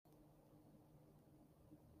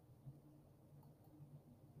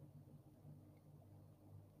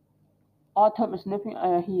Autumn is nipping at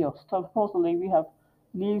our heels. Supposedly we have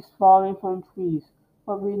leaves falling from trees,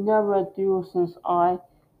 but we never do since I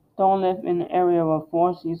don't live in an area with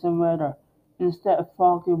four-season weather. Instead,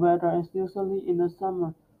 foggy weather is usually in the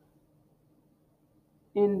summer.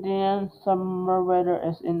 Indian summer weather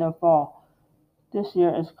is in the fall. This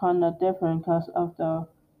year is kinda different 'cause of the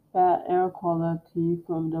bad air quality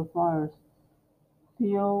from the fires.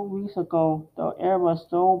 Few weeks ago, the air was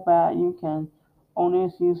so bad you can only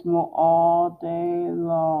see smoke all day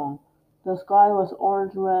long. The sky was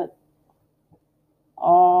orange-red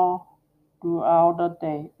all throughout the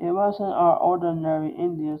day. It wasn't our ordinary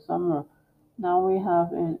Indian summer. Now we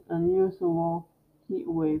have an unusual heat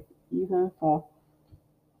wave, even for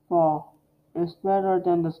fall. It's better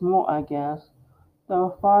than the smoke, I guess. The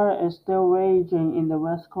fire is still raging in the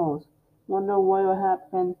West Coast. Wonder what will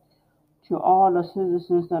happen to all the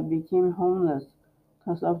citizens that became homeless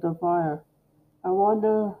because of the fire. I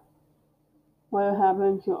wonder what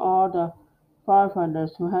happened to all the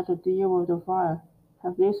firefighters who had to deal with the fire.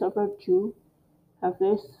 Have they suffered too? Have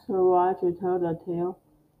they survived to tell the tale?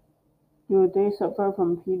 Do they suffer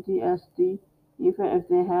from PTSD even if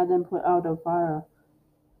they hadn't put out the fire?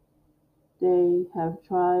 They have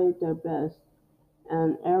tried their best,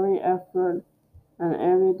 and every effort and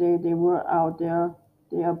every day they were out there,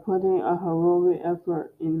 they are putting a heroic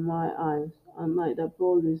effort in my eyes, unlike the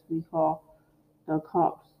bullies we call the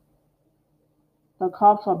cops. The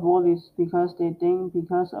cops are bullies because they think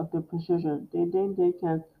because of their position, they think they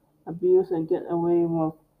can abuse and get away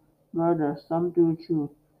with murder. Some do too.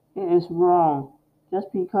 It is wrong.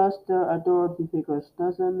 Just because they're authority figures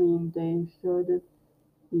doesn't mean they shouldn't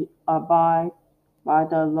abide by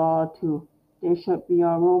the law too. They should be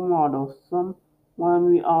our role models, someone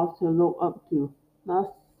we ought to look up to,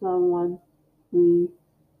 not someone we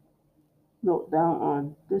look down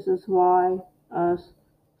on. This is why us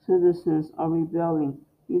citizens are rebelling.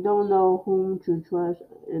 We don't know whom to trust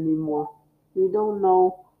anymore. We don't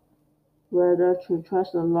know whether to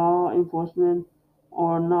trust the law enforcement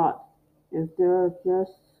or not. If they're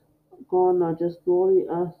just bully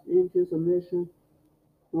us into submission,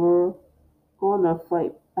 we're gonna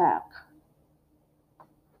fight back.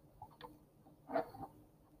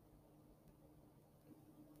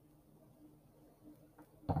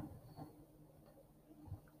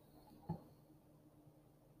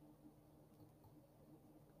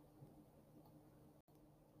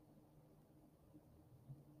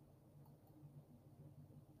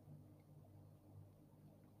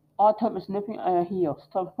 Autumn is nipping at our heels.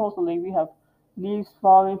 Supposedly we have leaves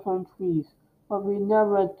falling from trees, but we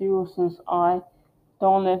never do since I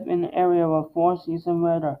don't live in an area with four-season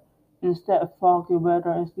weather. Instead, foggy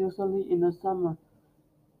weather is usually in the summer.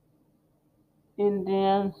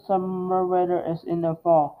 Indian summer weather is in the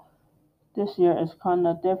fall. This year is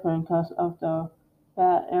kinda different 'cause of the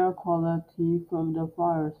bad air quality from the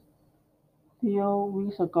fires. Few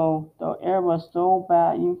weeks ago, the air was so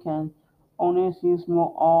bad you can only see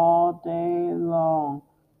smoke all day long.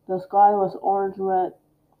 The sky was orange-red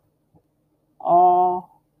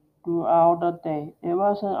all throughout the day. It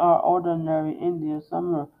wasn't our ordinary Indian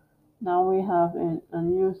summer. Now we have an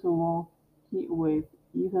unusual heat wave,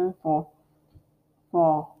 even for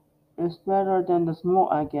fall. It's better than the smoke,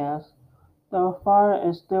 I guess. The fire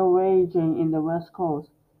is still raging in the West Coast.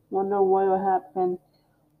 Wonder what will happen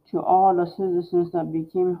to all the citizens that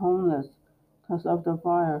became homeless because of the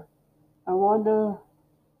fire. I wonder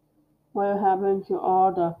what happened to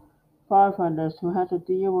all the firefighters who had to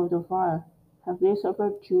deal with the fire. Have they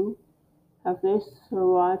suffered too? Have they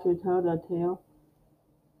survived to tell the tale?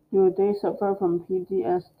 Do they suffer from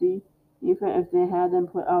PTSD even if they hadn't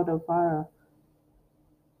put out the fire?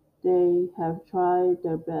 They have tried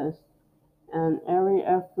their best, and every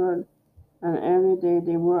effort and every day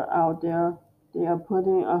they were out there, they are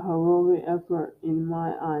putting a heroic effort in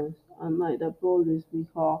my eyes, unlike the bullies we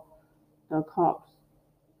call the cops.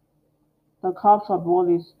 The cops are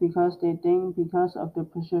bullies because they think because of their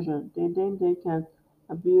position, they think they can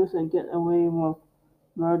abuse and get away with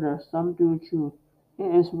murder. Some do too.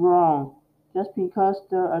 It is wrong. Just because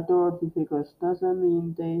they're authority figures doesn't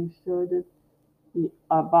mean they shouldn't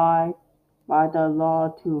abide by the law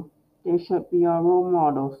too. They should be our role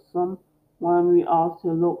models, someone we ought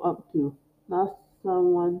to look up to, not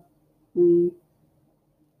someone we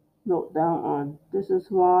look down on. This is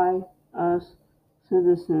why us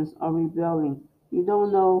citizens are rebelling. We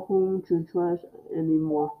don't know whom to trust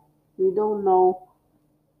anymore. We don't know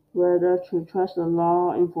whether to trust the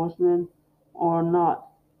law enforcement or not.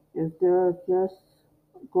 If they're just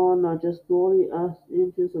bully us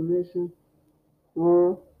into submission,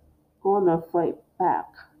 we're gonna fight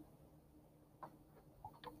back.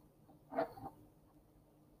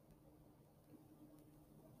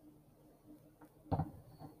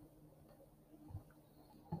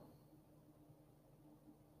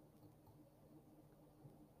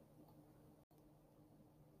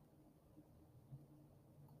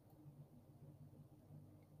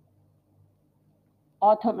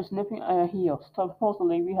 Autumn is nipping at our heels.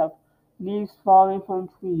 Supposedly we have leaves falling from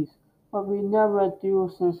trees, but we never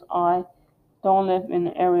do since I don't live in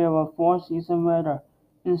an area with four-season weather.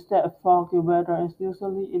 Instead, foggy weather is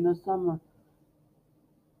usually in the summer.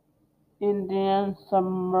 Indian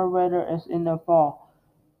summer weather is in the fall.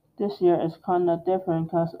 This year is kinda different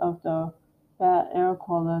because of the bad air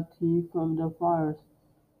quality from the fires.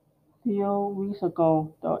 Few weeks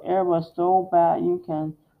ago, the air was so bad you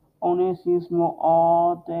can only see smoke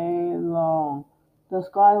all day long. The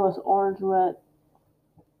sky was orange-red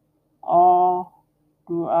all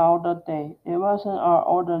throughout the day. It wasn't our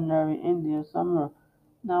ordinary Indian summer.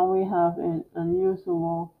 Now we have an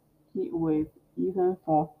unusual heat wave, even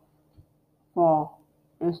for fall.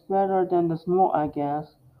 It's better than the smoke, I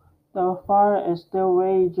guess. The fire is still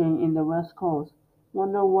raging in the West Coast.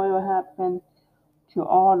 Wonder what will happen to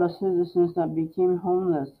all the citizens that became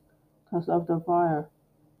homeless because of the fire.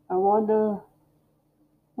 I wonder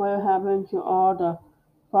what happened to all the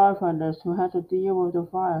firefighters who had to deal with the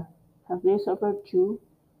fire. Have they suffered too?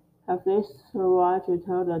 Have they survived to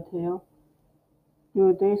tell the tale?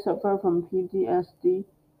 Do they suffer from PTSD?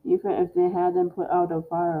 Even if they hadn't put out the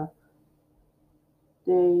fire,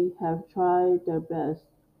 they have tried their best,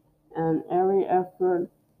 and every effort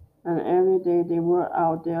and every day they were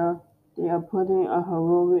out there, they are putting a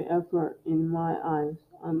heroic effort in my eyes,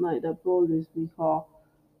 unlike the bullies we call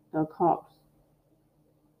the cops.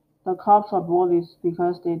 The cops are bullies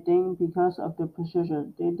because they think because of their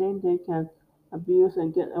position, they think they can abuse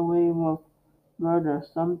and get away with murder.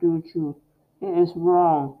 Some do too. It is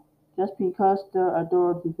wrong. Just because they're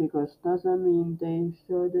authority figures doesn't mean they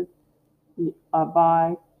shouldn't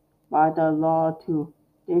abide by the law too.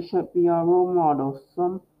 They should be our role models,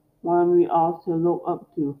 someone we ought to look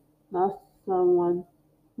up to, not someone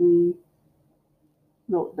we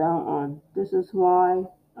look down on. This is why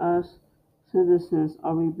us citizens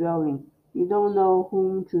are rebelling. We don't know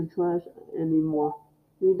whom to trust anymore.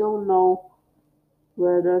 We don't know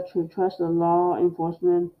whether to trust the law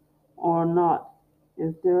enforcement or not.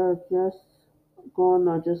 If they're just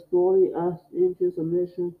gonna just bully us into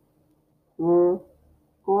submission, we're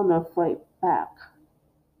gonna fight back.